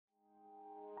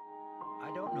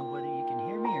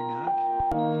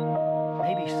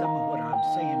Maybe some of what I'm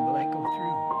saying will echo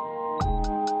through.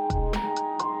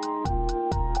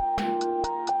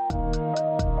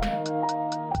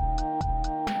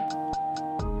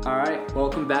 All right,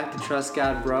 welcome back to Trust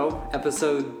God Bro,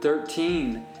 episode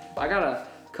 13. I got a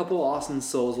couple awesome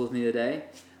souls with me today.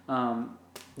 So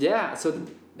do you guys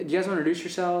want to introduce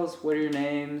yourselves? What are your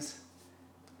names?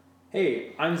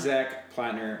 Hey, I'm Zach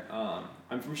Plattner.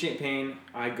 I'm from Champaign.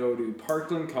 I go to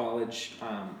Parkland College,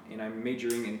 and I'm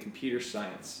majoring in computer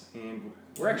science. And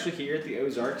we're actually here at the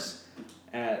Ozarks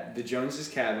at the Joneses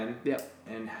Cabin. Yep.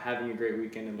 And having a great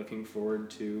weekend and looking forward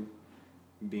to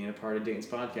being a part of Dayton's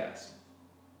podcast.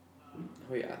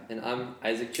 Oh yeah, and I'm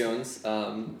Isaac Jones.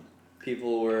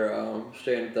 People were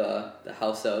staying at the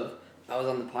house of. I was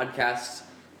on the podcast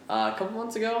a couple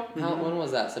months ago. Mm-hmm. When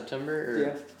was that? September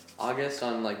or August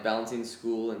on like balancing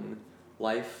school and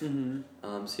life.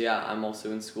 Mm-hmm. So yeah, I'm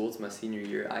also in school. It's my senior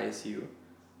year at ISU.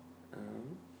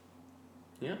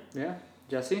 Yeah.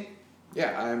 Jesse?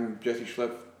 Yeah, I'm Jesse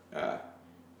Schlepp.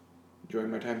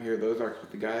 Enjoying my time here at the Ozarks with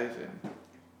the guys and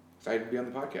excited to be on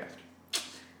the podcast.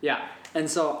 Yeah, and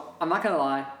so I'm not going to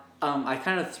lie, I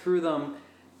kind of threw them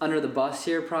under the bus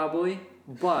here probably,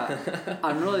 but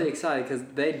I'm really excited because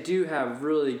they do have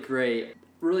really great,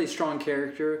 really strong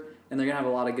character, and they're going to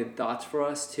have a lot of good thoughts for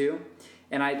us too.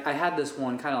 And I had this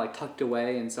one kind of like tucked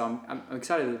away, and so I'm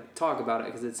excited to talk about it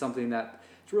because it's something that's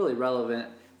really relevant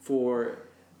for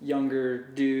younger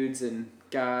dudes and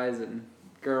guys and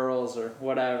girls or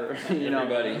whatever.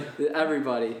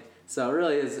 Everybody. So it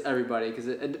really is everybody because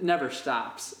it never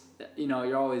stops.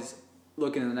 You're always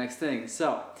looking at the next thing.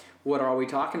 So what are we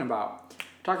talking about?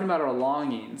 Talking about our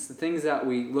longings, the things that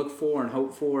we look for and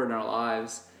hope for in our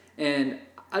lives. And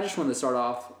I just want to start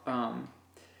off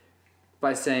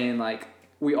by saying, like,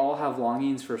 we all have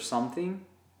longings for something.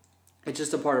 It's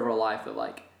just a part of our life that,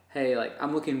 like, hey, like,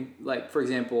 I'm looking, like, for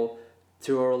example,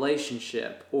 to a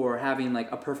relationship or having,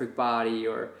 like, a perfect body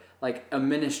or, like, a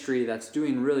ministry that's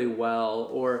doing really well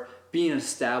or being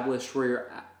established where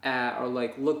you're at or,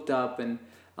 like, looked up and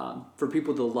for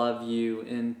people to love you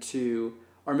and to,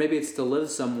 or maybe it's to live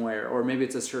somewhere or maybe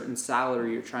it's a certain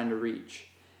salary you're trying to reach.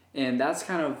 And that's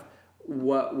kind of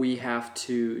what we have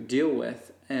to deal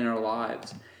with in our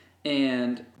lives.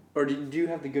 Or do you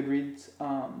have the Goodreads,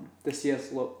 the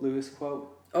C.S. Lewis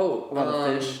quote? About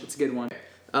the fish? It's a good one.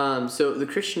 So the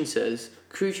Christian says,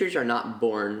 creatures are not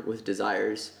born with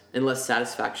desires unless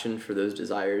satisfaction for those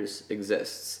desires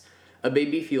exists. A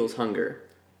baby feels hunger.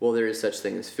 Well, there is such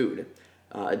thing as food.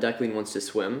 A duckling wants to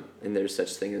swim, and there is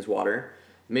such thing as water.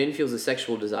 Man feels a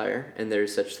sexual desire, and there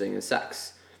is such thing as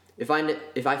sex. If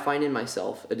I find in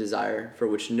myself a desire for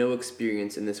which no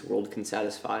experience in this world can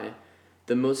satisfy,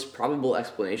 the most probable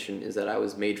explanation is that I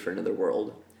was made for another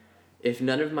world. If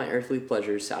none of my earthly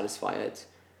pleasures satisfy it,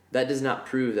 that does not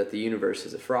prove that the universe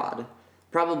is a fraud.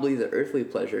 Probably the earthly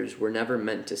pleasures were never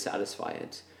meant to satisfy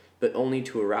it, but only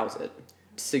to arouse it,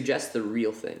 to suggest the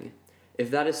real thing. If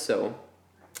that is so,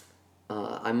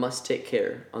 I must take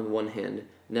care, on one hand,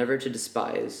 never to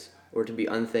despise or to be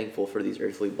unthankful for these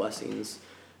earthly blessings,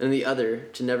 and on the other,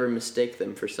 to never mistake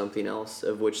them for something else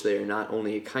of which they are not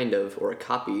only a kind of, or a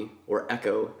copy, or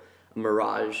echo, a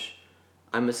mirage.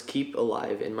 I must keep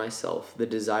alive in myself the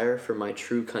desire for my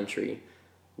true country,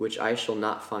 which I shall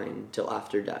not find till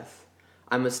after death.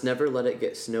 I must never let it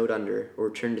get snowed under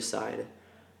or turned aside.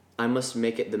 I must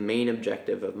make it the main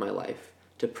objective of my life,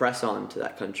 to press on to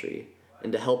that country,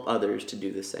 and to help others to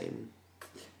do the same.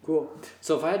 Cool.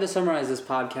 So if I had to summarize this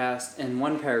podcast in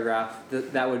one paragraph,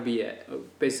 that would be it.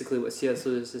 Basically what C.S.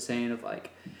 Lewis is saying of,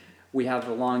 like, we have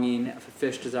the longing, if a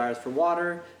fish desires for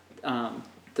water,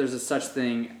 there's a such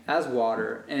thing as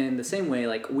water. And in the same way,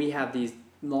 like, we have these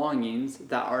longings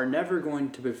that are never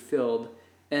going to be filled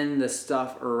in the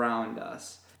stuff around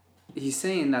us. He's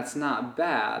saying that's not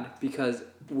bad because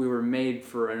we were made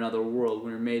for another world.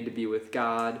 We were made to be with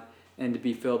God and to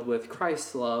be filled with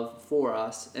Christ's love for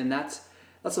us. And that's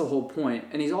the whole point.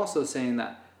 And he's also saying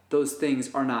that those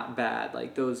things are not bad.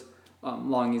 Like, those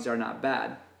longings are not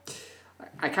bad.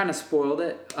 I kind of spoiled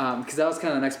it because that was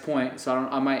kind of the next point, so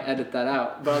I might edit that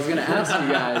out. But I was going to ask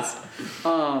you guys,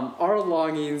 are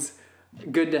longings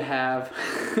good to have?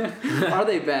 Are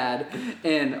they bad?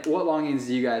 And what longings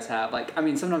do you guys have? Like, I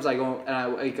mean, sometimes I go and I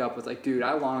wake up with, like, dude,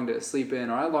 I long to sleep in,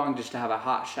 or I long just to have a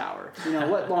hot shower.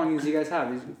 What longings do you guys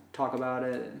have? You talk about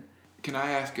it. And... Can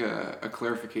I ask a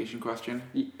clarification question?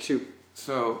 Shoot.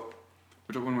 So,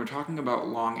 when we're talking about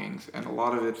longings, and a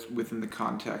lot of it's within the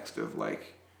context of,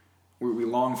 like, we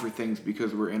long for things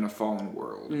because we're in a fallen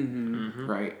world,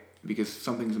 right? Because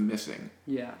something's missing.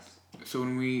 Yes. So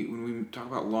when we talk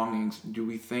about longings, do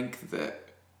we think that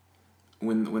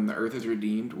when the earth is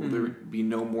redeemed, will there be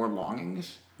no more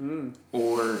longings?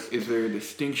 Or is there a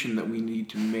distinction that we need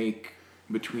to make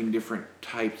between different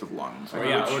types of longings?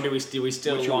 Or do we still which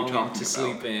are we long talking to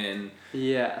about? sleep in,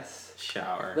 Yes.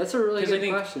 shower? That's a really 'Cause I good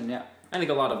think- question. Yeah. I think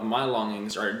a lot of my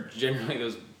longings are generally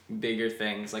those bigger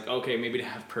things, like okay, maybe to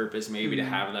have purpose, maybe to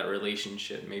have that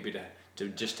relationship, maybe to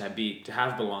just to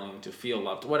have belonging, to feel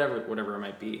loved, whatever it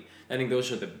might be. I think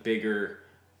those are the bigger,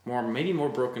 more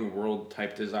broken world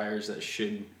type desires that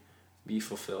should be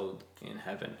fulfilled in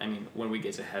heaven. I mean, when we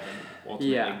get to heaven,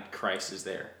 ultimately Christ is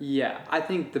there. Yeah, I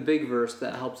think the big verse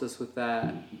that helps us with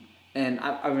that, and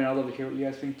I mean, I'd love to hear what you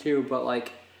guys think too, but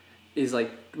like, is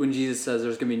like when Jesus says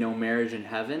there's gonna be no marriage in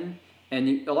heaven,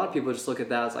 and a lot of people just look at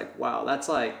that as like, wow, that's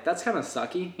kind of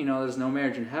sucky, there's no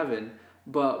marriage in heaven.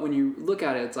 But when you look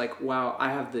at it, it's like, wow, I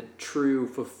have the true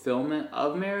fulfillment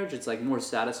of marriage. It's like more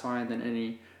satisfying than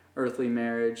any earthly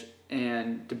marriage,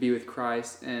 and to be with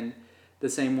Christ, and the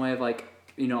same way of like,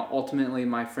 ultimately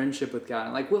my friendship with God.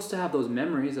 And like, we'll still have those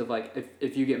memories of like,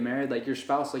 if you get married, like your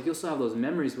spouse, like you'll still have those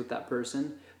memories with that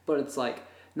person, but it's like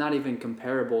not even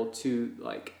comparable to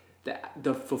like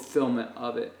the fulfillment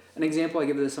of it. An example I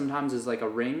give of this sometimes is like a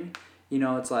ring.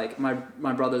 It's like my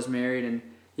brother's married, and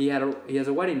he has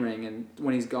a wedding ring, and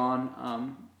when he's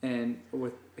gone, and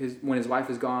when his wife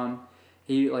is gone,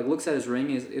 he like looks at his ring.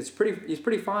 He's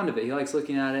pretty fond of it. He likes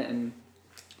looking at it, and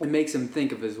it makes him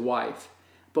think of his wife.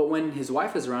 But when his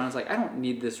wife is around, it's like, I don't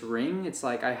need this ring. It's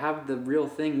like, I have the real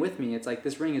thing with me. It's like,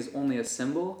 this ring is only a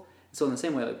symbol. So in the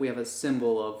same way, like we have a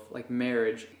symbol of like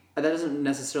marriage. That doesn't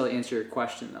necessarily answer your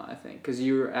question though, I think, because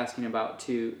you were asking about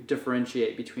to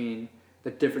differentiate between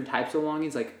the different types of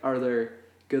longings. Like, are there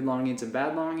good longings and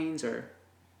bad longings, or?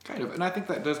 Kind of, and I think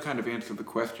that does kind of answer the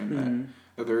question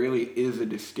that there really is a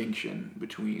distinction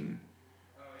between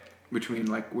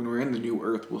like when we're in the new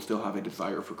earth, we'll still have a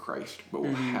desire for Christ, but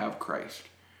we'll have Christ,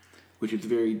 which is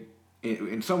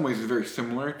in some ways is very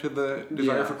similar to the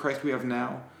desire for Christ we have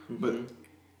now, but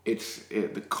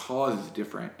the cause is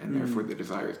different, and therefore the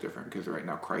desire is different, because right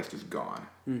now Christ is gone.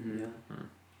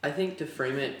 I think to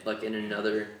frame it like in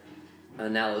another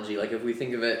analogy, like if we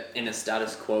think of it in a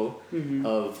status quo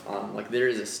of like there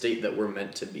is a state that we're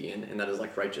meant to be in, and that is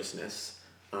like righteousness.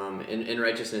 In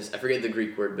righteousness, I forget the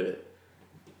Greek word, but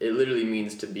it literally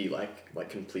means to be like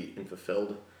complete and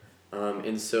fulfilled.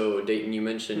 And so Dayton, you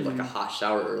mentioned like a hot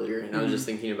shower earlier, and I was just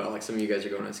thinking about like some of you guys are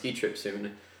going on a ski trip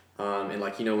soon, and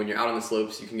like when you're out on the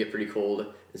slopes, you can get pretty cold,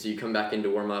 and so you come back in to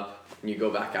warm up, and you go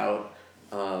back out.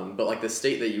 But like the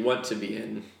state that you want to be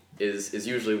in is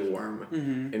usually warm,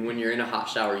 and when you're in a hot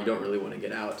shower, you don't really want to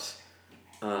get out.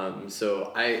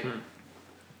 So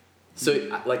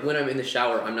like when I'm in the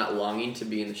shower, I'm not longing to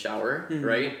be in the shower,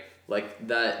 right? Like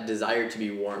that desire to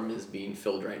be warm is being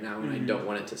filled right now, and I don't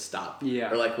want it to stop.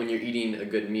 Yeah. Or like when you're eating a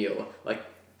good meal, like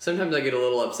sometimes I get a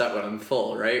little upset when I'm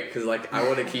full, right? Because like I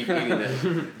want to keep eating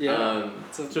it. Yeah.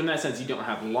 So in that sense, you don't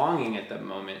have longing at the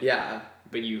moment. Yeah.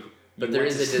 But there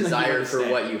is a desire for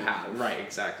what you have. Right,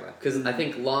 exactly. Because I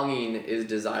think longing is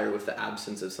desire with the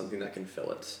absence of something that can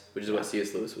fill it, which is what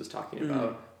C.S. Lewis was talking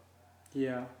about.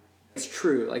 Yeah. It's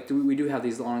true. Like we do have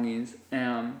these longings,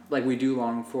 like we do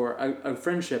long for a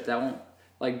friendship that won't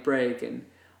like break, and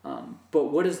but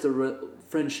what is the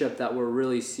friendship that we're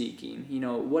really seeking?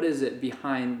 What is it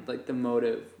behind like the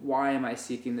motive? Why am I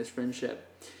seeking this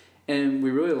friendship? And we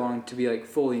really long to be like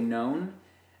fully known,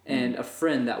 and a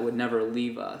friend that would never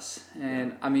leave us.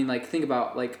 And I mean, like think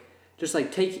about like just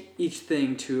like take each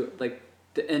thing to like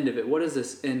the end of it. What is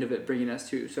this end of it bringing us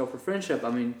to? So for friendship, I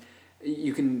mean,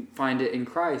 you can find it in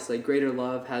Christ. Like greater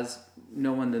love has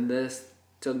no one than this,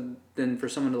 than for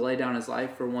someone to lay down his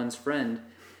life for one's friend.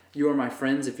 You are my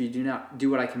friends if you do not do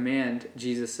what I command,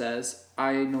 Jesus says.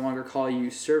 I no longer call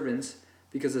you servants,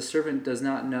 because the servant does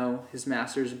not know his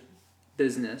master's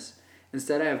business.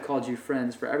 Instead, I have called you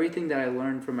friends, for everything that I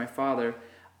learned from my Father,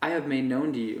 I have made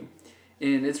known to you.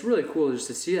 And it's really cool just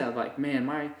to see that, like, man,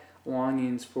 my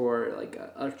longings for like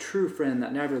a true friend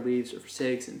that never leaves or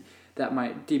forsakes, and that my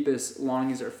deepest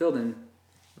longings are filled in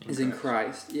is in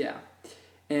Christ. Yeah.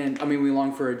 And I mean, we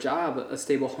long for a job, a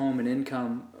stable home and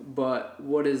income, but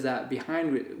what is that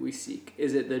behind we seek?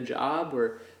 Is it the job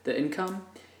or the income?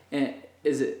 And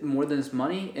is it more than this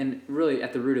money? And really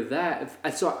at the root of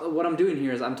that, so what I'm doing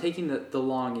here is I'm taking the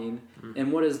longing,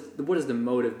 and what is the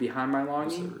motive behind my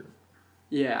longing?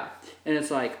 Yeah. And it's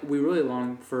like we really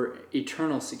long for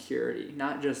eternal security,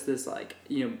 not just this like,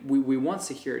 we want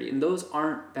security, and those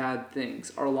aren't bad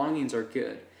things. Our longings are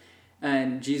good.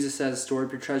 And Jesus says, store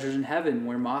up your treasures in heaven,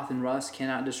 where moth and rust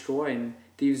cannot destroy, and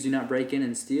thieves do not break in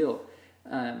and steal.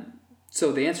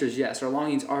 So the answer is yes, our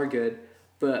longings are good,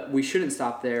 but we shouldn't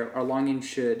stop there. Our longings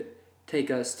should take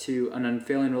us to an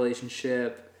unfailing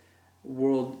relationship,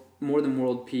 more than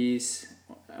world peace.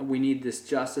 We need this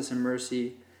justice and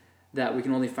mercy that we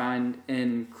can only find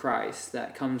in Christ,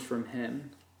 that comes from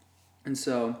Him. And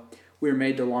so we're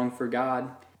made to long for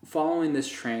God. Following this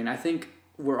train, I think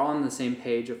we're on the same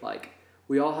page of like,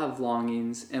 we all have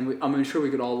longings, and I'm sure we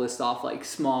could all list off like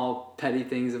small petty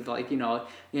things of like,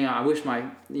 I wish my,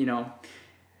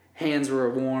 hands were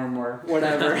warm or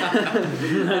whatever.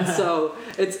 And so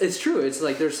it's true. It's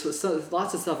like there's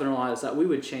lots of stuff in our lives that we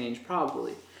would change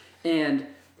probably.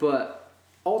 But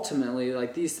ultimately,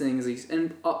 like these things, these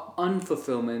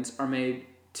unfulfillments are made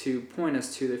to point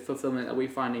us to the fulfillment that we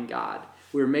find in God.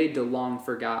 We're made to long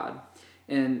for God.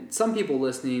 And some people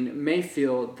listening may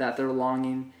feel that their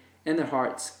longing in their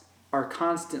hearts are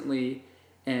constantly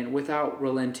and without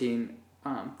relenting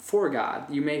for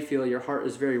God. You may feel your heart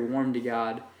is very warm to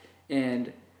God.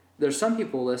 And there's some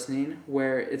people listening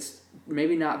where it's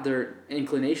maybe not their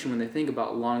inclination when they think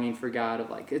about longing for God, of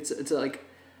like it's like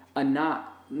a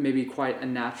not maybe quite a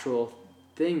natural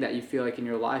thing that you feel like in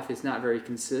your life. It's not very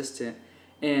consistent.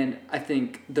 And I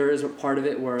think there is a part of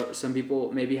it where some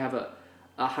people maybe have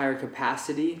a higher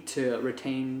capacity to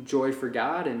retain joy for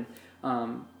God, and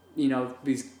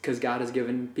because God has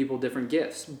given people different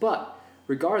gifts. But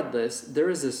regardless, there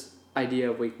is this idea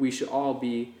of we should all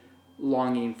be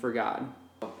longing for God.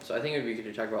 So I think it would be good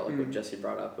to talk about like what Jesse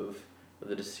brought up of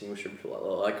the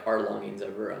distinguishable, like are longings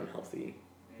ever unhealthy?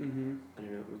 Mm-hmm. I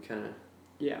don't know. We kind of.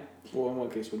 Yeah. Well, in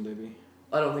what case would they be?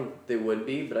 I don't think they would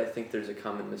be, but I think there's a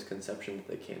common misconception that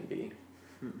they can be.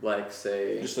 Like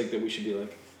say. Just like that we should be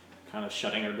like kind of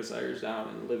shutting our desires down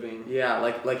and living. Yeah,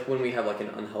 like when we have like an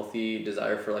unhealthy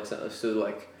desire for like so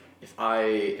like if I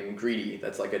am greedy,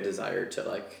 that's like a desire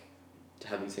to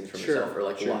have these things for myself, or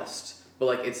like lust. But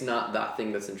like it's not that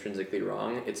thing that's intrinsically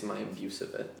wrong, it's my abuse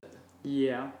of it.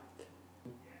 Yeah.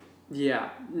 Yeah.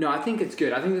 No, I think it's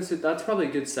good. I think that's probably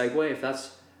a good segue.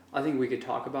 I think we could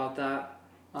talk about that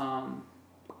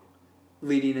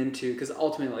leading into, because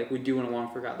ultimately like we do want to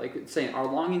long for God. Like saying our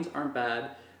longings aren't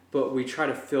bad, but we try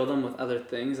to fill them with other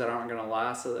things that aren't going to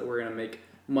last, so that we're going to make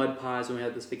mud pies when we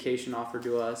have this vacation offered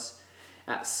to us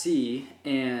at sea.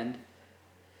 And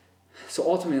so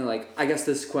ultimately, like, I guess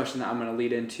this question that I'm going to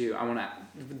lead into, I want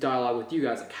to dialogue with you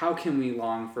guys. Like, how can we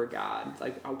long for God?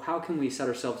 Like, how can we set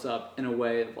ourselves up in a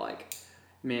way of like,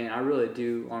 man, I really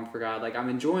do long for God. Like, I'm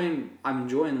enjoying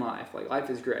life. Like, life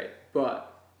is great.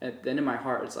 But at the end of my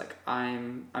heart, it's like,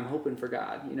 I'm hoping for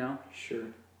God, Sure.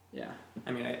 Yeah.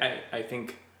 I mean, I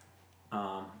think,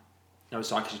 I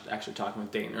was actually talking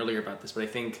with Dayton earlier about this, but I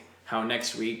think how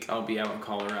next week I'll be out in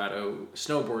Colorado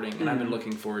snowboarding, and I've been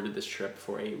looking forward to this trip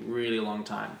for a really long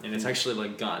time, and it's actually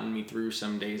like gotten me through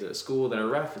some days at school that are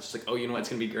rough. It's just like, oh, you know what, it's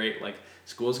gonna be great. Like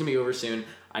school's gonna be over soon.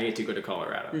 I get to go to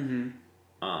Colorado, and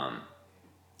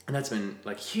that's been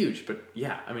like huge. But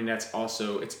yeah, I mean it's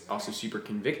also super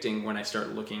convicting when I start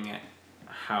looking at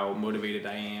how motivated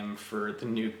I am for the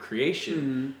new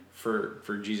creation,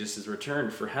 for Jesus'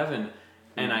 return, for heaven,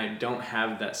 and I don't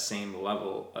have that same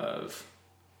level of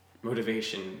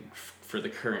motivation for the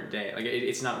current day. Like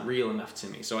it's not real enough to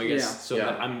me. So I guess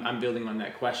that I'm building on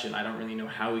that question. I don't really know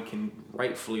how we can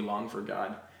rightfully long for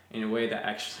God in a way that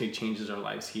actually changes our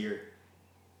lives here.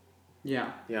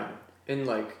 Yeah. Yeah. And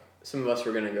like some of us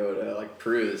were gonna go to like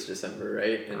Peru this December,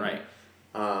 right? And, right.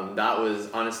 That was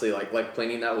honestly like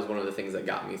planning that was one of the things that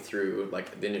got me through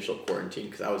like the initial quarantine,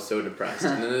 because I was so depressed.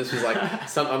 And then this was like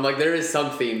I'm like, there is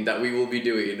something that we will be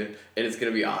doing and it's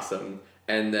gonna be awesome.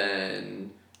 And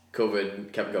then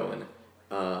COVID kept going,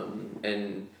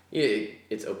 and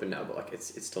it's open now, but like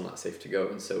it's still not safe to go,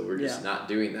 and so we're just not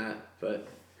doing that. But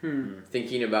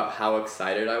thinking about how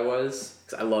excited I was,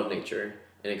 because I love nature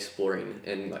and exploring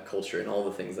and like culture and all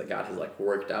the things that God has like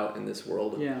worked out in this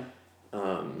world. Yeah.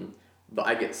 But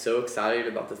I get so excited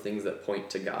about the things that point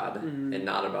to God and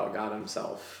not about God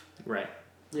Himself. Right.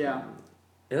 Yeah.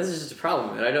 And this is just a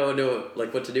problem, and I don't know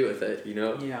like what to do with it.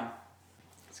 Yeah.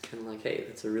 It's kind of like, hey,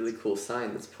 that's a really cool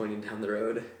sign that's pointing down the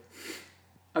road.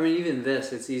 I mean, even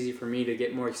this, it's easy for me to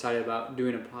get more excited about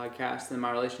doing a podcast than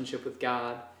my relationship with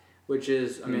God, which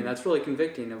is, I mean, that's really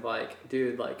convicting of like,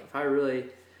 dude, like if I really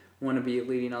want to be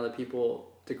leading other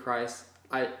people to Christ,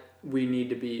 we need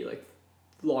to be like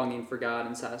longing for God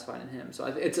and satisfied in Him. So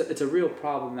it's a real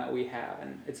problem that we have,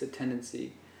 and it's a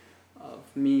tendency of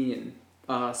me and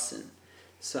us. And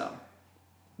so,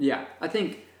 yeah, I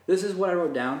think this is what I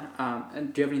wrote down.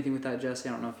 And do you have anything with that, Jesse?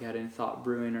 I don't know if you had any thought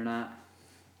brewing or not.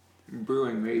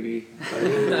 Brewing, maybe.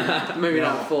 Maybe No.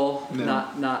 not full. No.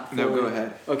 Not fully. No, go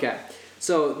ahead. Okay.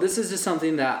 So this is just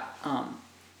something that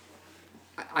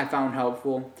I found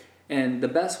helpful. And the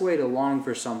best way to long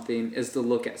for something is to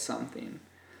look at something.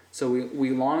 So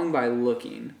we long by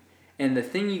looking. And the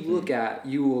thing you look at,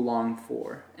 you will long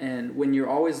for. And when you're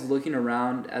always looking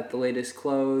around at the latest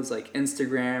clothes, like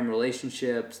Instagram,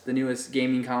 relationships, the newest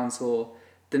gaming console,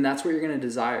 then that's what you're going to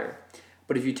desire.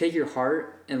 But if you take your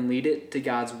heart and lead it to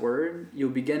God's word,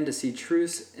 you'll begin to see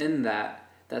truths in that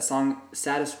song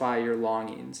satisfy your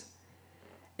longings.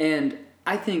 And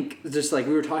I think, just like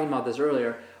we were talking about this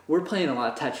earlier, we're playing a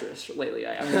lot of Tetris lately.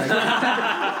 I mean,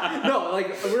 like, no, like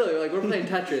really, like we're playing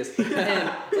Tetris,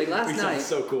 and like last night,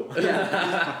 so cool.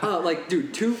 yeah, like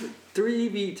dude,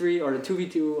 3v3 or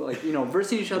 2v2, like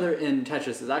versing each other in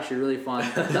Tetris is actually really fun.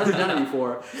 I've never done it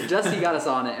before. Jesse got us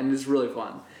on it, and it's really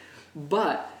fun.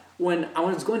 But when I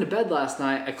was going to bed last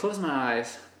night, I closed my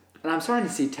eyes. And I'm starting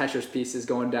to see Tetris pieces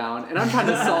going down, and I'm trying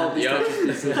to solve these Tetris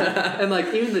pieces. And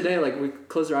like even the day, like we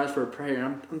close our eyes for a prayer,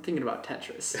 and I'm thinking about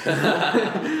Tetris.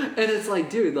 And it's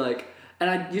like, dude, like, and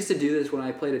I used to do this when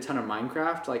I played a ton of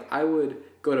Minecraft. Like I would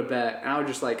go to bed, and I would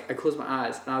just like I close my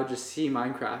eyes, and I would just see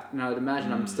Minecraft, and I would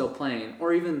imagine I'm still playing.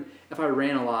 Or even if I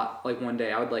ran a lot, like one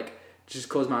day, I would like just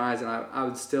close my eyes, and I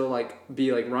would still like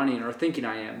be like running or thinking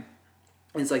I am.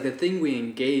 And it's like the thing we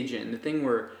engage in, the thing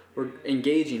we're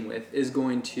engaging with is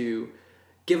going to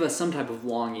give us some type of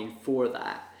longing for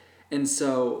that. And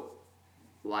so,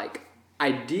 like,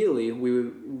 ideally, we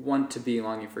would want to be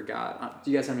longing for God. Do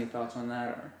you guys have any thoughts on that?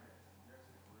 Or?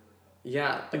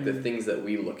 Yeah, like the things that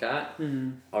we look at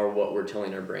are what we're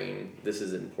telling our brain, this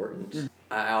is important.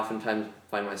 I oftentimes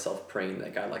find myself praying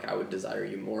that God, like, I would desire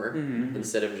you more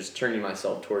instead of just turning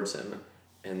myself towards him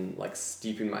and, like,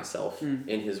 steeping myself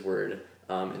in his word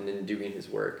and in doing his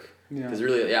work. Because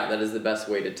really, that is the best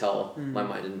way to tell my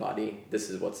mind and body this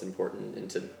is what's important and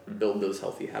to build those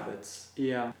healthy habits.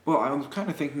 Yeah. Well, I was kind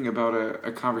of thinking about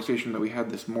a conversation that we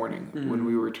had this morning when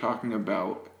we were talking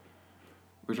about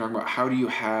how do you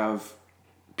have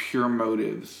pure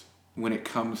motives when it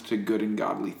comes to good and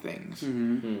godly things,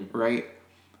 right?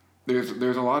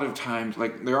 There's a lot of times,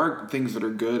 like, there are things that are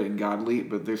good and godly,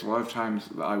 but there's a lot of times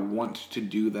that I want to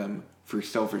do them for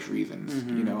selfish reasons.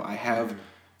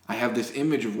 I have this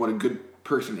image of what a good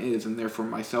person is, and therefore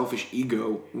my selfish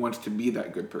ego wants to be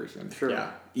that good person. Sure.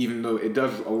 Yeah. Even though it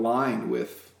does align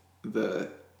with the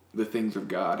things of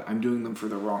God, I'm doing them for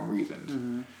the wrong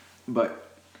reasons.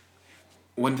 But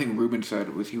one thing Ruben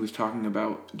said was he was talking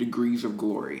about degrees of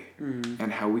glory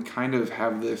and how we kind of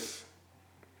have this,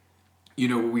 I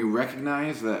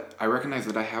recognize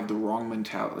that I have the wrong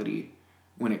mentality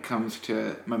when it comes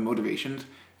to my motivations,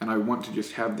 and I want to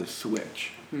just have this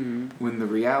switch. When the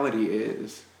reality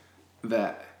is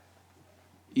that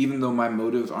even though my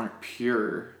motives aren't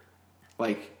pure,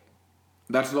 like,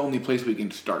 that's the only place we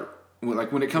can start.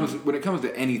 Like when it comes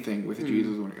to anything with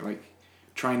Jesus, when you're like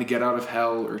trying to get out of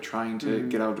hell or trying to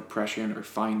get out of depression or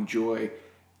find joy,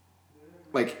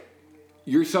 like,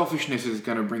 your selfishness is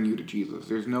going to bring you to Jesus.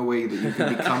 There's no way that you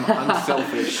can become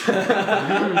unselfish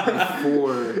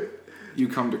before you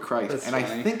come to Christ. That's and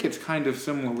funny. I think it's kind of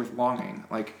similar with longing.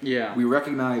 Like, Yeah. we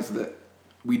recognize that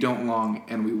we don't long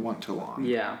and we want to long.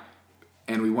 Yeah.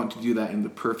 And we want to do that in the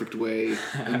perfect way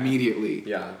immediately.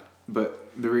 Yeah. But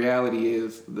the reality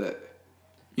is that,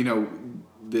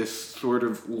 this sort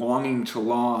of longing to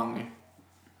long,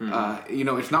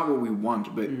 it's not what we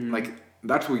want, but like,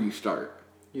 that's where you start.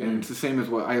 Yeah. And it's the same as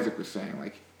what Isaac was saying.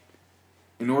 Like,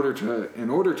 in order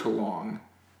to long,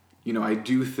 I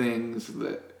do things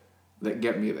that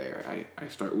get me there. I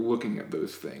start looking at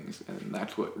those things, and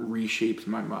that's what reshapes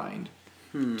my mind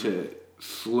to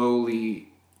slowly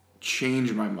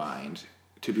change my mind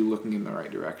to be looking in the right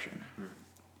direction.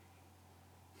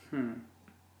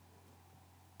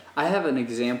 I have an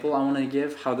example I want to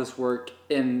give how this worked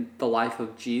in the life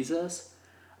of Jesus.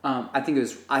 I think it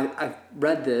was, I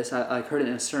read this, I heard it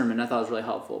in a sermon, I thought it was really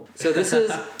helpful. So this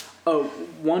is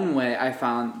one way I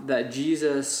found that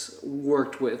Jesus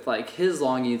worked with, like, his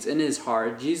longings in his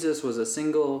heart. Jesus was a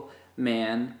single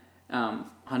man,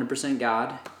 100%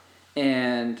 God,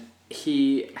 and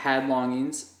he had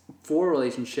longings for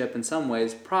relationship in some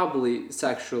ways, probably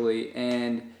sexually,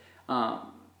 and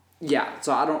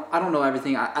so I don't know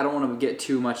everything. I don't want to get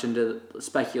too much into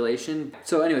speculation.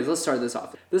 So anyways, let's start this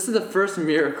off. This is the first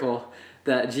miracle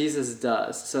that Jesus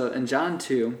does. So in John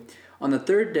 2, on the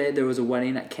third day there was a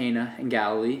wedding at Cana in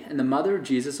Galilee, and the mother of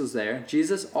Jesus was there.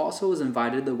 Jesus also was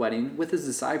invited to the wedding with his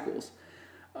disciples.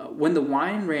 When the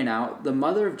wine ran out, the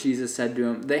mother of Jesus said to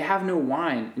him, "They have no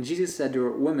wine." And Jesus said to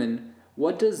her, "Woman,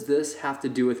 what does this have to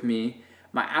do with me?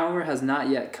 My hour has not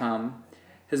yet come."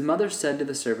 His mother said to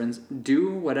the servants, "Do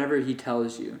whatever he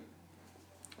tells you."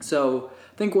 So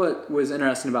I think what was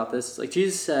interesting about this is like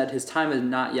Jesus said his time has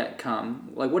not yet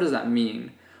come. Like, what does that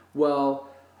mean? Well,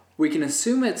 we can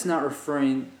assume it's not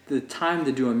referring the time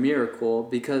to do a miracle,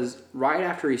 because right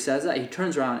after he says that, he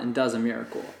turns around and does a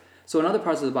miracle. So in other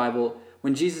parts of the Bible,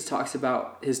 when Jesus talks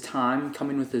about his time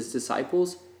coming with his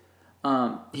disciples,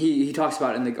 he talks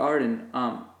about in the garden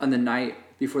on the night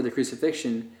before the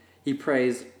crucifixion, he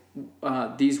prays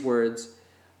these words.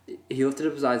 He lifted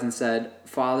up his eyes and said,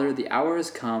 "Father, the hour has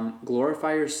come.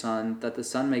 Glorify your Son, that the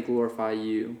Son may glorify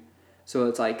you." So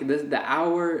it's like the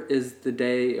hour is the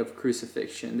day of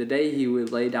crucifixion, the day he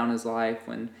would lay down his life,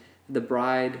 when the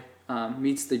bride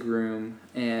meets the groom,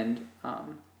 and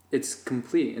it's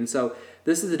complete. And so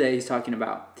this is the day he's talking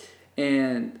about.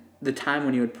 And the time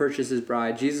when he would purchase his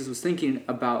bride, Jesus was thinking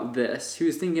about this. He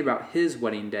was thinking about his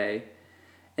wedding day.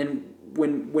 And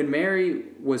when Mary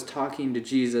was talking to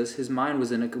Jesus, his mind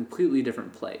was in a completely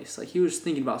different place. Like, he was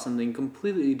thinking about something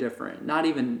completely different, not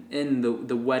even in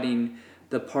the wedding,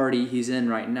 the party he's in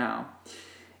right now.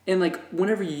 And like,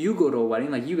 whenever you go to a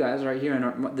wedding, like you guys right here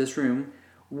in this room,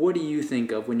 what do you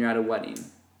think of when you're at a wedding?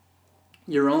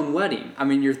 Your own wedding. I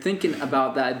mean, you're thinking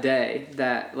about that day,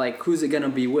 that like, who's it going to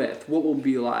be with? What will it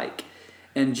be like?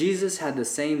 And Jesus had the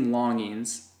same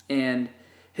longings, and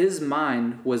his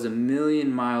mind was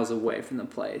 1,000,000 miles away from the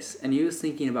place, and he was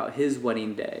thinking about his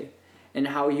wedding day and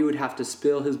how he would have to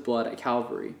spill his blood at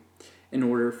Calvary in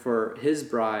order for his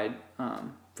bride,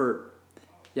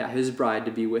 his bride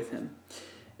to be with him.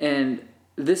 And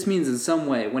this means in some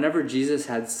way, whenever Jesus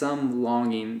had some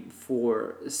longing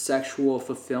for sexual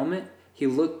fulfillment, he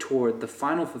looked toward the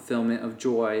final fulfillment of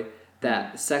joy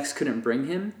that sex couldn't bring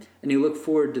him, and he looked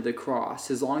forward to the cross.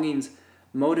 His longings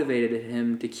motivated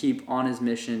him to keep on his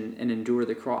mission and endure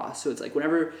the cross. So it's like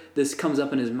whenever this comes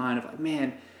up in his mind of like,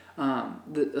 man,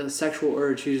 the sexual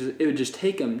urge, it would just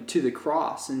take him to the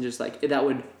cross, and just like that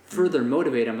would further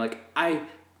motivate him. Like,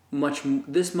 much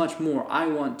more I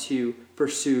want to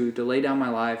pursue, to lay down my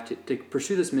life, to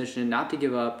pursue this mission, not to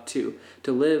give up, to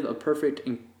live a perfect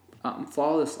and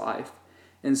flawless life.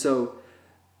 And so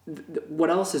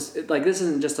what else is like, this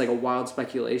isn't just like a wild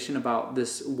speculation about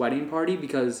this wedding party,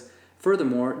 because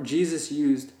furthermore, Jesus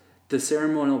used the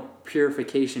ceremonial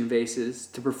purification vases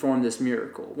to perform this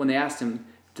miracle. When they asked him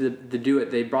to do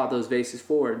it, they brought those vases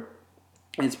forward.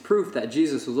 And it's proof that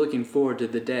Jesus was looking forward to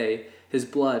the day his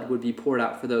blood would be poured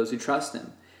out for those who trust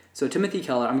him. So Timothy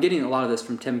Keller, I'm getting a lot of this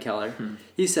from Tim Keller.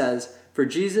 He says, "For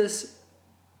Jesus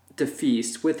to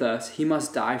feast with us, he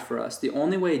must die for us. The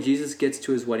only way Jesus gets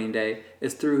to his wedding day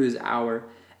is through his hour,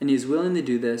 and he is willing to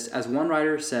do this. As one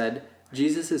writer said,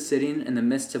 Jesus is sitting in the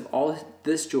midst of all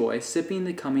this joy, sipping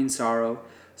the coming sorrow,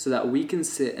 so that we can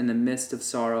sit in the midst of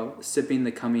sorrow, sipping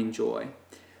the coming joy.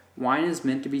 Wine is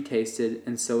meant to be tasted,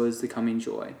 and so is the coming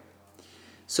joy."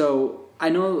 So I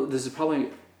know this is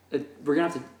probably, we're going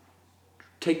to have to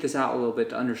take this out a little bit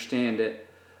to understand it.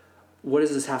 What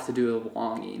does this have to do with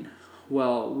longing?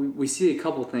 Well, we see a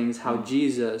couple things, how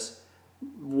Jesus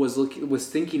was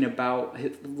thinking about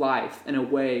his life in a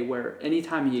way where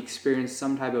anytime he experienced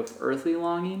some type of earthly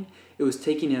longing, it was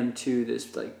taking him to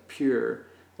this like pure,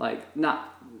 like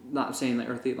not saying that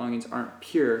earthly longings aren't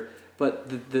pure,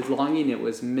 but the longing it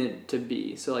was meant to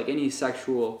be. So like any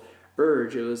sexual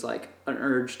urge, it was like an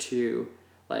urge to,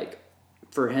 like,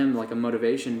 for him, like a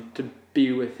motivation to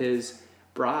be with his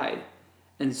bride.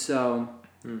 And so,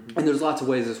 and there's lots of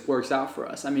ways this works out for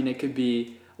us. I mean, it could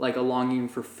be like a longing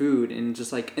for food, and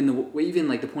just like even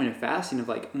like the point of fasting of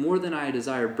like, more than I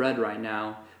desire bread right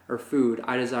now or food,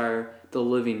 I desire the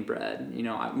living bread. You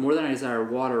know, more than I desire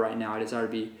water right now, I desire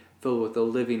to be filled with the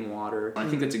living water. I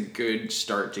think that's a good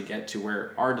start to get to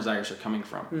where our desires are coming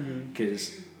from.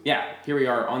 Because, here we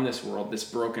are on this world, this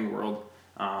broken world.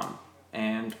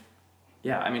 And,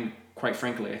 I mean, quite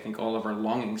frankly, I think all of our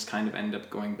longings kind of end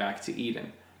up going back to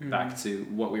Eden, back to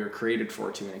what we were created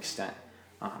for to an extent.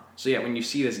 When you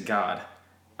see this God,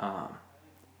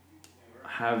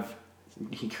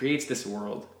 he creates this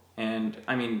world. And,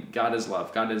 I mean, God is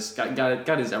love. God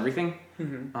is everything.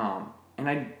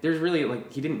 There's really,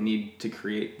 like, he didn't need to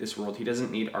create this world. He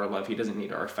doesn't need our love. He doesn't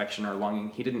need our affection, our longing.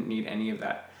 He didn't need any of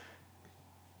that.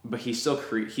 But he still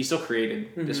created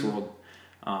this world.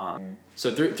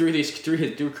 So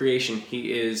through creation,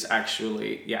 he is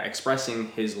actually, expressing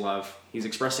his love. He's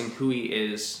expressing who he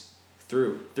is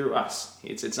through us.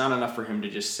 It's not enough for him to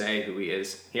just say who he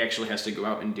is. He actually has to go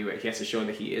out and do it. He has to show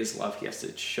that he is love. He has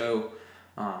to show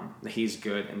that he's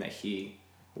good and that he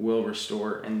will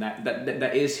restore, and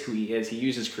that is who he is. He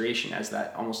uses creation as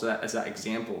that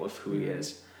example of who he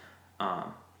is.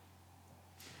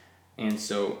 And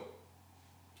so,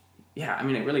 I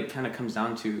mean, it really kind of comes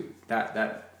down to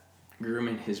that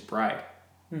grooming his bride.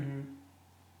 Mm-hmm.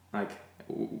 Like,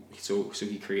 so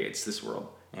he creates this world,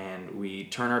 and we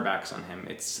turn our backs on him.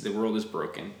 The world is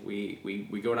broken. We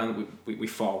go down. We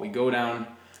fall. We go down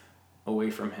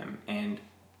away from him, and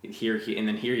here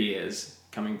he is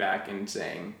coming back and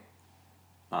saying,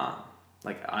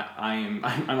 like I'm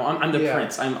the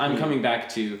prince. I'm coming back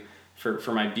to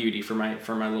for my beauty, for my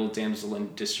little damsel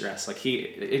in distress. Like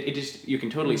it just, you can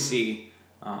totally see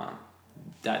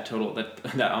that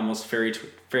almost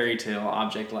fairy tale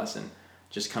object lesson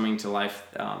just coming to life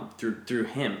through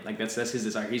him. Like that's his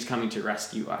desire. He's coming to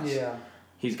rescue us. Yeah.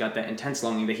 He's got that intense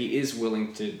longing that he is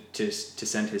willing to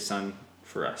send his son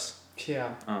for us.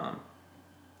 Yeah.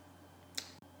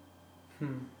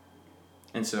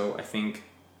 And so I think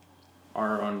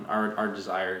our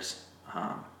desires,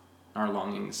 our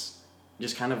longings,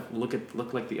 just kind of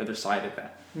look like the other side of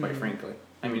that. Quite frankly,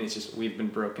 I mean, it's just we've been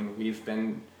broken. We've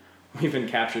been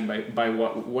captured by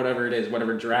whatever it is,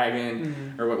 whatever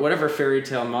dragon or whatever fairy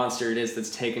tale monster it is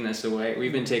that's taken us away.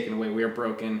 We've been taken away. We are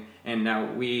broken, and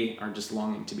now we are just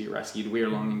longing to be rescued. We are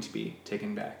longing to be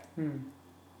taken back.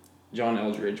 John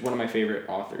Eldridge, one of my favorite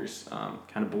authors,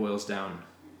 kind of boils down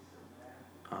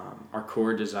our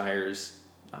core desires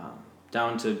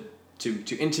down to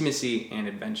intimacy and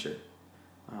adventure,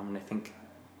 and I think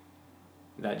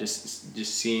that just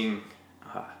seeing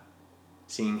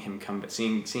him come,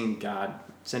 seeing God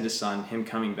send his son, him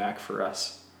coming back for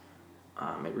us,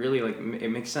 it really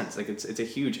it makes sense. Like it's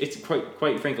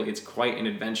quite frankly, it's quite an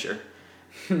adventure.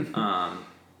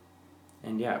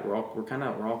 And yeah, we're all kind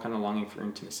of longing for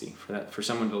intimacy, for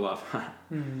someone to love.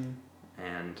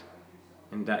 And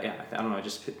that, yeah, I don't know, it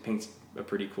just paints a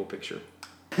pretty cool picture.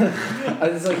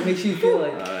 It's like makes you feel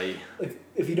like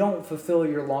if you don't fulfill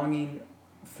your longing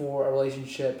for a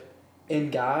relationship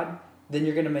in God, then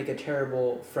you're gonna make a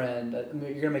terrible friend.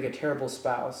 You're gonna make a terrible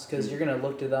spouse, because you're gonna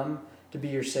look to them to be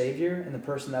your savior and the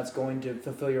person that's going to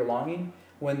fulfill your longing,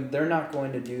 when they're not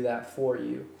going to do that for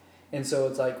you. And so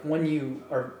it's like when you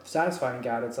are satisfied in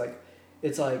God, it's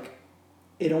like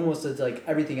it almost is like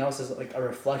everything else is like a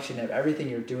reflection of everything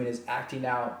you're doing is acting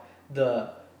out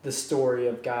the story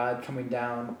of God coming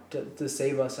down to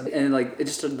save us. And like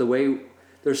it's just the way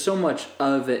there's so much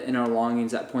of it in our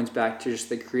longings that points back to just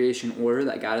the creation order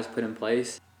that God has put in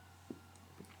place.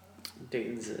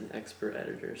 Dayton's an expert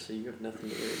editor, so you have nothing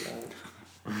to worry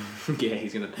about. Yeah,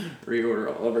 he's gonna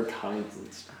reorder all of our comments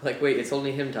and stuff. Like, wait, it's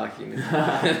only him talking.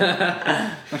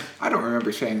 I don't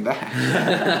remember saying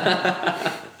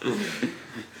that.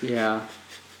 Yeah.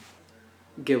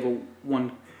 Give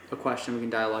a question we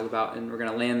can dialogue about, and we're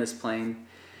gonna land this plane.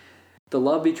 The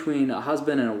love between a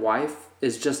husband and a wife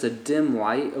is just a dim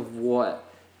light of what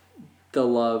the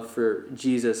love for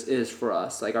Jesus is for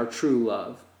us. Like our true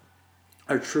love,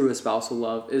 our true espousal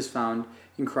love is found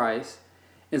in Christ.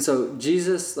 And so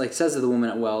Jesus says to the woman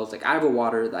at wells, I have a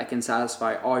water that can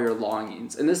satisfy all your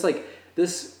longings. And this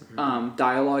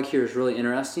dialogue here is really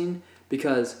interesting,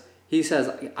 because he says,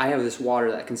 I have this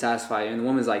water that can satisfy you. And the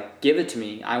woman's like, give it to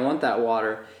me. I want that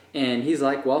water. And he's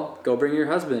like, well, go bring your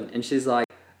husband. And she's like,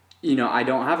 I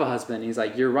don't have a husband. And he's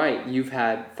like, you're right. You've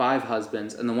had 5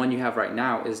 husbands, and the one you have right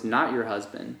now is not your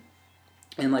husband.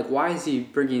 And why is he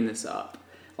bringing this up?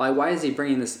 Why is he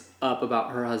bringing this up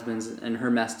about her husband's and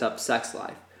her messed up sex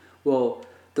life? Well,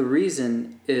 the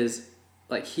reason is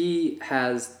he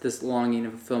has this longing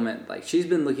of fulfillment. She's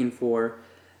been looking for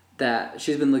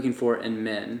in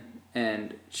men,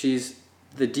 and she's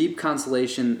the deep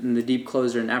consolation and the deep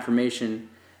closure and affirmation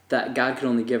that God could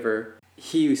only give her.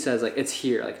 He says it's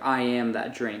here. I am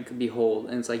that drink. Behold.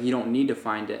 And it's you don't need to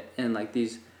find it in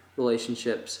these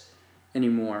relationships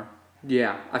anymore.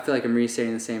 Yeah, I feel like I'm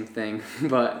restating the same thing,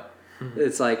 but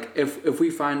it's if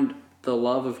we find the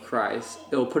love of Christ,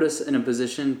 it'll put us in a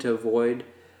position to avoid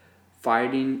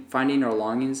finding our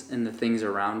longings in the things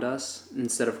around us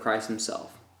instead of Christ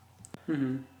himself.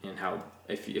 And how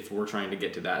if we're trying to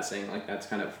get to that, saying that's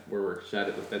kind of where we're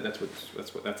satisfied,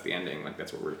 that's the ending,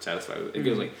 that's what we're satisfied with. It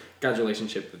feels like God's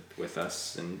relationship with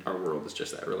us and our world is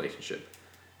just that relationship.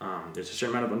 There's a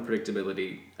certain amount of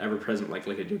unpredictability ever present,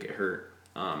 likely to do get hurt.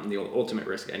 The ultimate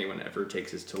risk anyone ever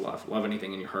takes is to love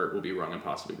anything in your heart will be wrong and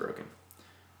possibly broken.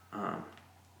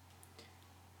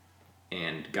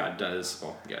 And God does,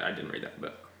 I didn't read that,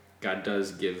 but God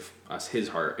does give us his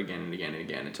heart again and again and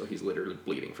again until he's literally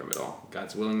bleeding from it all.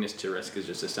 God's willingness to risk is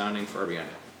just astounding, far beyond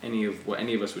any of what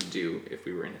any of us would do if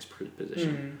we were in his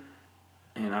position.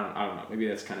 And I don't know, maybe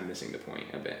that's kind of missing the point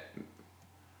a bit.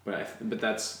 But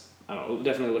that's, I don't know,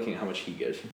 definitely looking at how much he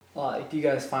gives. Do you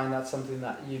guys find that something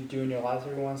that you do in your lives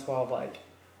every once in a while,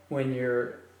 when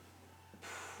you're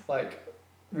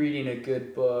reading a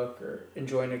good book or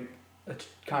enjoying a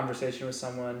conversation with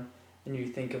someone and you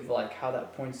think of like how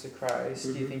that points to Christ,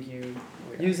 do you think you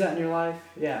Yeah. use that in your life?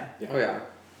 Yeah. Oh yeah.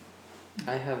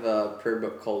 I have a prayer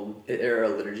book called, or a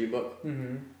liturgy book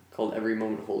Mm-hmm. called Every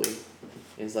Moment Holy.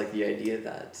 It's like the idea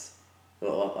that,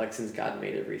 well, like since God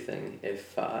made everything,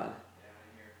 if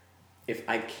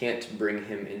I can't bring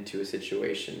him into a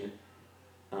situation,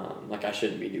 like I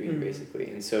shouldn't be doing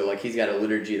basically. And so like he's got a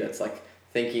liturgy that's like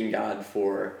thanking God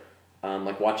for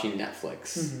like watching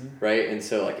Netflix, right? And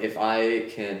so like if I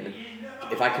can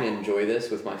enjoy this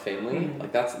with my family,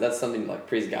 like that's something to like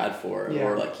praise God for. Yeah.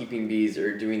 Or like keeping bees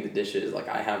or doing the dishes, like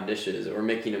I have dishes, or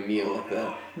making a meal, like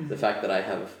the fact that I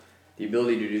have the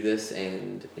ability to do this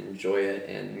and enjoy it,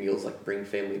 and meals like bring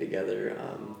family together.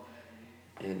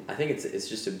 And I think it's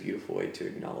just a beautiful way to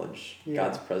acknowledge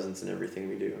God's presence in everything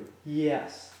we do.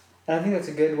 Yes. And I think that's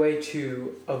a good way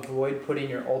to avoid putting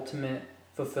your ultimate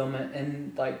fulfillment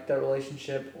in like the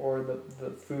relationship or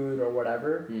the food or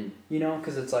whatever, you know,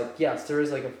 because it's like, yes, there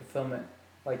is like a fulfillment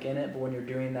like in it, but when you're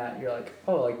doing that, you're like,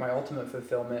 oh, like my ultimate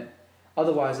fulfillment.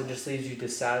 Otherwise, it just leaves you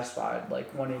dissatisfied,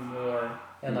 like wanting more,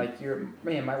 and like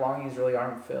my longings really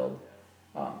aren't filled.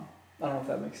 I don't know if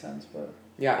that makes sense, but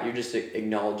Yeah, you're just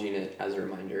acknowledging it as a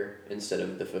reminder instead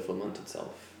of the fulfillment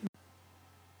itself.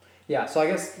 yeah. So I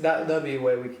guess that'd be a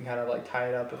way we can kind of like tie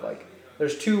it up. With like,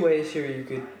 there's two ways here you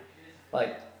could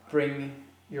like bring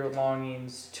your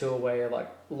longings to a way of like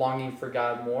longing for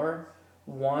God more.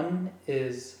 One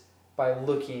is by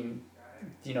looking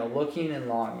and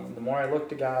longing. The more I look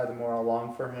to God, the more I'll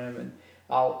long for him, and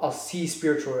I'll see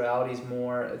spiritual realities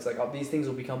more. It's like these things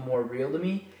will become more real to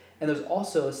me. And there's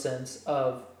also a sense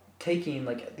of taking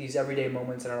like these everyday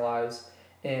moments in our lives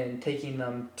and taking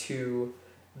them to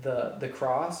the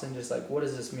cross, and just like, what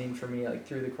does this mean for me, like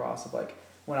through the cross of like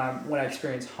when I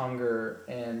experience hunger,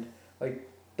 and like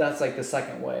that's like the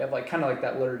second way of like kind of like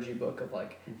that liturgy book of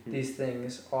like these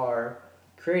things are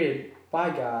created by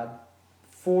God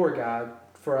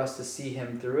for us to see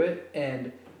him through it,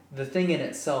 and the thing in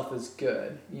itself is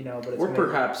good, but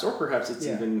it's perhaps it's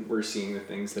even we're seeing the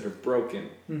things that are broken,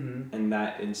 and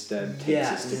that instead takes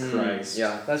us to Christ.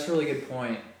 Yeah, that's a really good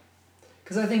point.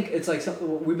 Because I think it's like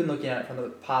something we've been looking at it from the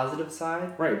positive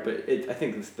side. Right, but I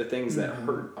think the things that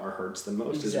hurt our hearts the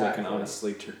most is what can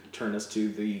honestly turn us to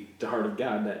the heart of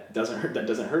God that doesn't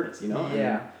hurt us,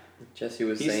 Yeah. Jesse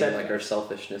was saying like our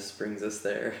selfishness brings us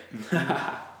there.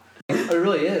 It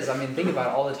really is. I mean, think about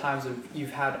it, all the times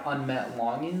you've had unmet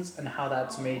longings and how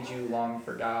that's made you long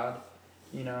for God.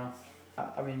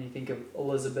 I mean, you think of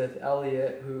Elizabeth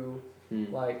Elliot, who,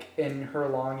 like, in her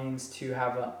longings to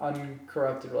have an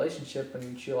uncorrupted relationship,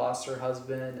 and she lost her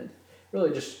husband, and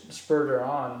really just spurred her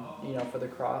on, for the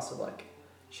cross of like,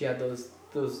 she had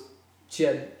she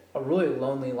had a really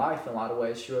lonely life in a lot of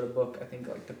ways. She wrote a book, I think,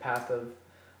 like The Path of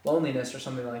Loneliness or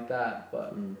something like that,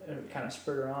 but it kind of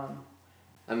spurred her on.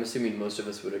 I'm assuming most of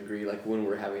us would agree, like, when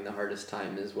we're having the hardest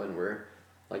time is when we're,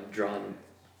 like, drawn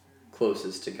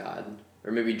closest to God.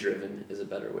 Or maybe driven is a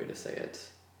better way to say it.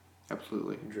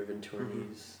 Absolutely. Driven to our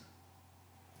knees.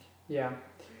 Yeah.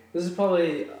 This is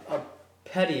probably a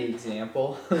petty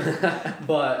example,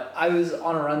 but I was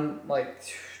on a run, like,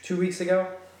 2 weeks ago,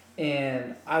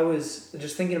 and I was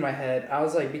just thinking in my head, I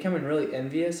was, like, becoming really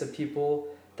envious of people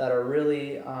that are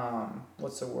really,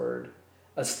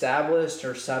 established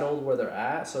or settled where they're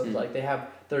at. So like they have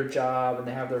their job and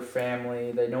they have their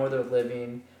family, they know where they're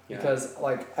living, because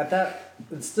like at that,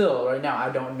 still right now I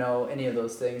don't know any of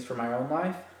those things for my own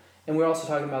life. And we're also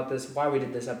talking about this, why we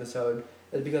did this episode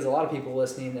is because a lot of people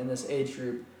listening in this age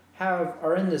group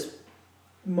are in this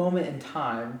moment in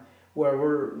time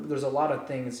where there's a lot of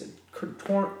things,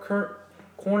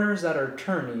 corners that are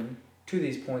turning to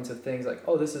these points of things like,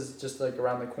 oh, this is just like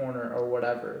around the corner or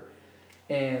whatever.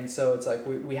 And so it's like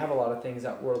we have a lot of things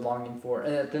that we're longing for.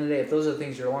 And at the end of the day, if those are the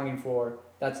things you're longing for,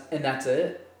 that's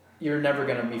it, you're never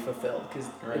going to be fulfilled, because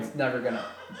it's never going to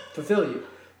fulfill you.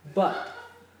 But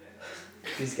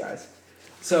these guys.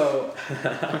 So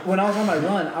when I was on my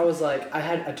run, I was like,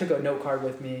 I took a note card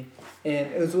with me,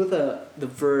 and it was with the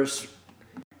verse.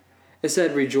 It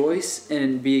said, "Rejoice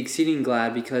and be exceeding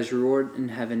glad, because your reward in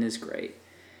heaven is great."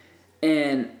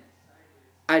 And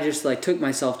I just like took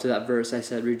myself to that verse. I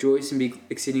said, "Rejoice and be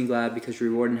exceeding glad, because your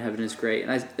reward in heaven is great."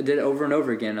 And I did it over and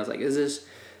over again. I was like, is this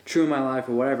true in my life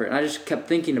or whatever? And I just kept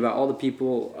thinking about all the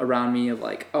people around me of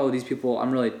like, oh, these people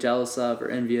I'm really jealous of or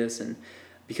envious, and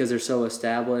because they're so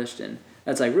established. And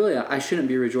that's like, really, I shouldn't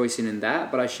be rejoicing in that,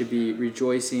 but I should be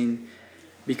rejoicing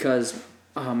because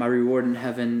my reward in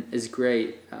heaven is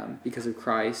great because of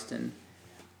Christ. And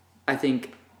I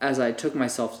think as I took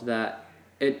myself to that,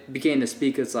 it began to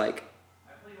speak as like,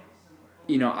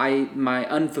 my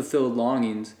unfulfilled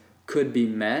longings could be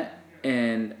met,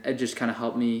 and it just kind of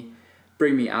helped me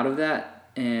bring me out of that.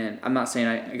 And I'm not saying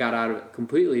I got out of it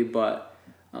completely, but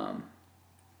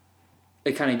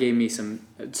it kind of gave me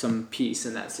some peace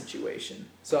in that situation.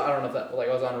 So I don't know if that, like,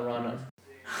 I was on a run.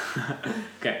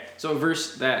 Okay, so a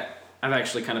verse that I've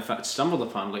actually kind of stumbled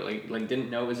upon lately, like didn't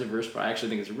know it was a verse, but I actually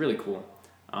think it's really cool.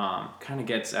 Kind of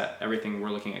gets at everything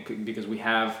we're looking at, because we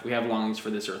have longings for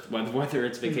this earth, whether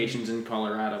it's vacations in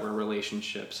Colorado or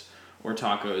relationships or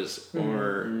tacos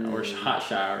or hot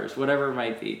showers, whatever it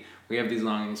might be. We have these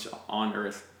longings on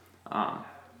earth. But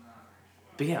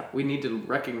yeah, we need to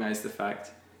recognize the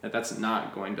fact that that's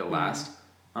not going to last.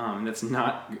 That's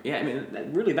not,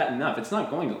 that enough. It's not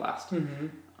going to last.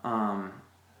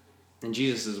 And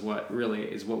Jesus is what we really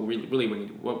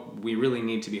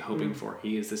need to be hoping for.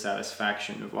 He is the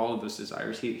satisfaction of all of those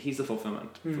desires. He's the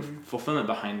fulfillment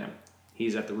behind them.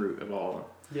 He's at the root of all of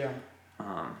them.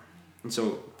 Yeah. And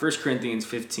so 1 Corinthians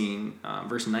 15,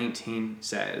 verse 19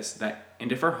 says that,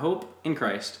 and if our hope in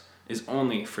Christ is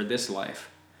only for this life,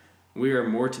 we are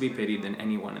more to be pitied than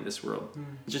anyone in this world.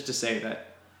 Just to say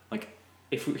that, like,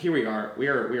 here we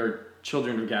are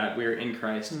children of God, we are in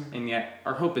Christ, and yet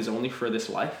our hope is only for this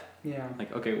life. Yeah.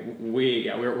 Like, okay,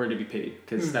 we're to be pitied,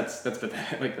 because that's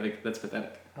pathetic. Like that's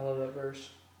pathetic. I love that verse.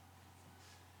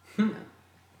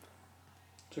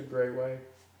 It's a great way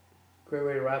to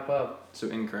wrap up. So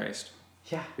in Christ,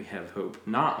 yeah, we have hope,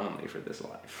 not only for this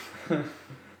life.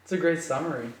 It's a great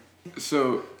summary.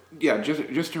 So yeah,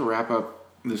 just to wrap up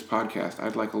this podcast,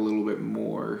 I'd like a little bit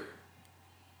more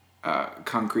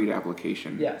concrete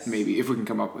application. Yes. Maybe if we can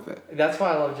come up with it. That's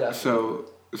why I love Jeff.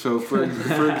 So for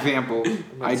example,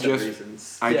 I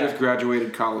just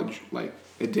graduated college like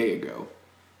a day ago.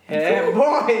 Hey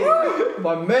boy,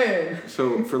 my man.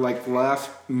 So for like the last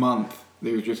month,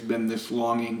 there's just been this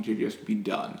longing to just be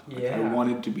done. Like, Yeah. I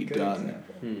wanted to be Good done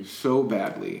example. so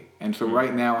badly. And so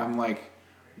right now I'm like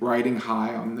riding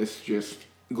high on this just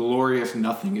glorious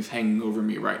nothing is hanging over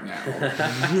me right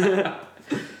now.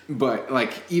 But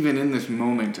like even in this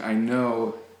moment, I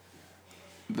know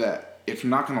that it's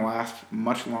not going to last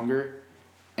much longer.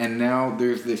 And now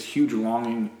there's this huge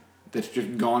longing that's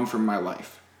just gone from my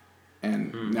life.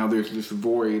 And now there's this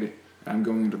void. I'm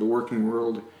going into the working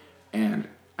world, and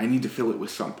I need to fill it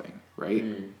with something, right?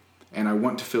 And I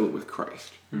want to fill it with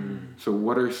Christ. So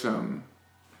what are some...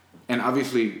 And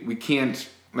obviously we can't...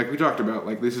 Like we talked about,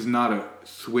 like this is not a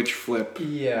switch flip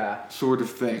sort of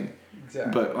thing.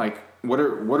 Exactly. But like, what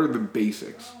are the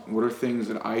basics? What are things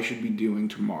that I should be doing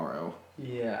tomorrow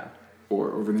Yeah.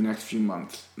 or over the next few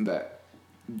months that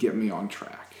get me on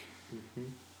track?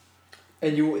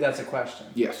 And that's a question.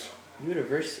 Yes. You had a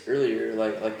verse earlier,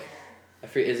 like I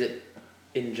forget, is it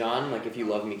in John? Like, if you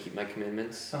love me, keep my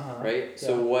commandments, right?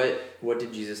 So what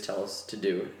did Jesus tell us to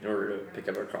do in order to pick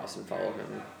up our cross and follow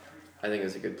him? I think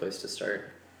is a good place to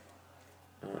start.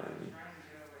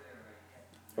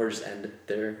 Or just end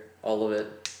there, all of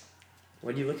it.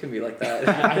 Why do you look at me like that?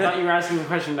 I thought you were asking a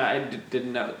question that I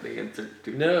didn't know the answer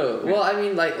to. No, well, I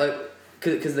mean, like,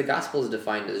 because the gospel is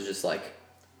defined as just like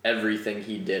everything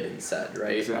he did and said,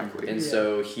 right? Exactly. And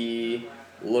so he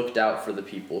looked out for the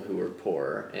people who were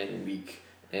poor and weak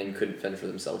and couldn't fend for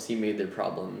themselves. He made their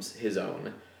problems his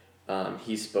own.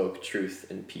 He spoke truth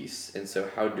and peace. And so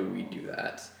how do we do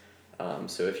that?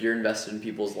 So if you're invested in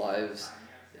people's lives,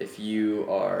 if you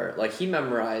are, like, he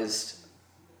memorized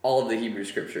all of the Hebrew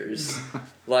scriptures.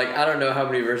 Like, I don't know how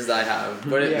many verses I have,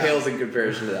 but it pales in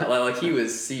comparison to that. Like he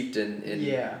was steeped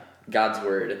in God's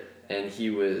word, and he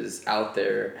was out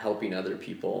there helping other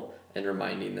people and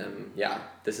reminding them,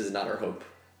 this is not our hope.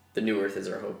 The new earth is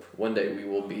our hope. One day we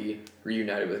will be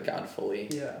reunited with God fully.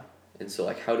 Yeah. And so,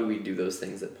 like, how do we do those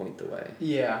things that point the way?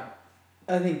 Yeah.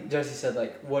 I think Jesse said,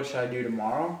 like, what should I do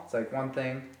tomorrow? It's like one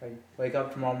thing, like, wake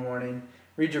up tomorrow morning,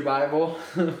 read your Bible.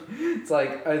 It's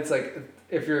like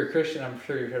if you're a Christian, I'm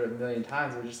sure you've heard it a million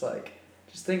times, but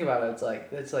just think about it.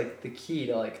 It's like the key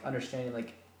to like understanding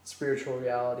like spiritual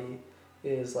reality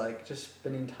is like just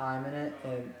spending time in it,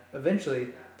 and eventually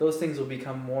those things will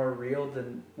become more real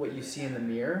than what you see in the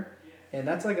mirror. And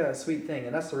that's like a sweet thing,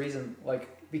 and that's the reason, like,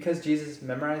 because Jesus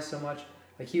memorized so much,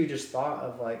 like he just thought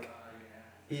of like,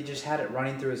 he just had it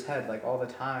running through his head like all the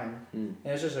time, and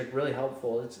it's just like really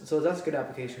helpful. So that's a good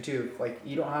application too. If, like,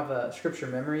 you don't have a scripture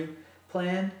memory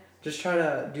plan, just try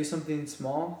to do something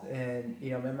small and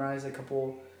memorize a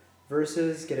couple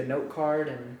verses, get a note card,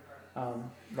 and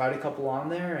write a couple on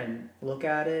there and look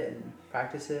at it and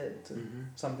practice it. It's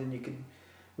something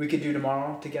we could do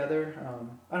tomorrow together.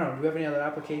 I don't know. Do we have any other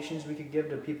applications we could give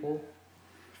to people?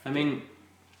 I mean,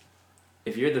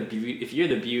 if you're the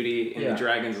beauty in the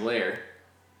dragon's lair,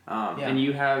 and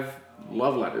you have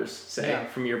love letters, say, Yeah.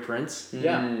 from your prince.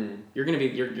 Yeah.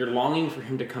 You're longing for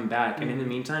him to come back, and in the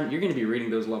meantime, you're gonna be reading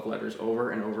those love letters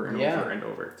over and over and Yeah. over and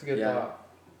over. It's a good Yeah. thought.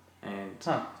 And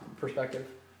Perspective.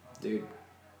 dude,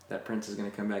 that prince is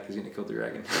gonna come back. He's gonna kill the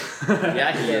dragon.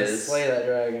 Yeah, he Yeah, is. slay that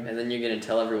dragon. And then you're gonna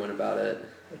tell everyone about it,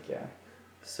 Like, yeah.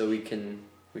 so we can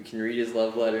read his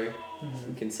love letter.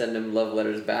 We can send him love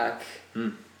letters back. Hmm.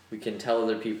 We can tell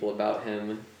other people about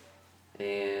him,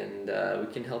 and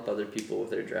we can help other people with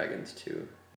their dragons too.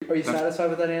 Are you That's- satisfied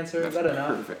with that answer? Is That's that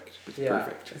enough? perfect. It's Yeah.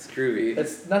 perfect. It's groovy.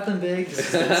 It's nothing big.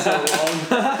 Just it's so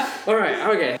long. All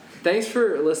right, okay. Thanks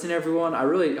for listening, everyone. I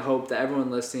really hope that everyone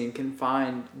listening can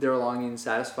find their longing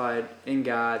satisfied in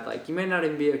God. Like, you may not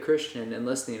even be a Christian, and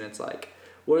listening, it's like,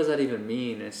 what does that even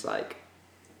mean? It's like,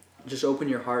 just open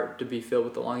your heart to be filled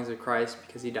with the longings of Christ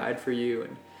because He died for you,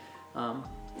 and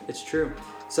it's true.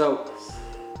 So,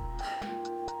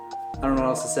 I don't know what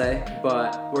else to say,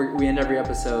 but we end every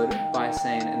episode by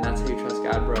saying, and that's how you trust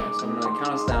God, bro. So I'm going to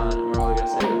count us down, and we're all going to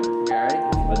say it. Okay,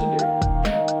 alright? Legendary.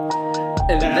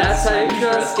 And that's how you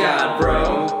trust God,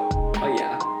 bro. Oh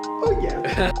yeah. Oh,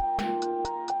 yeah.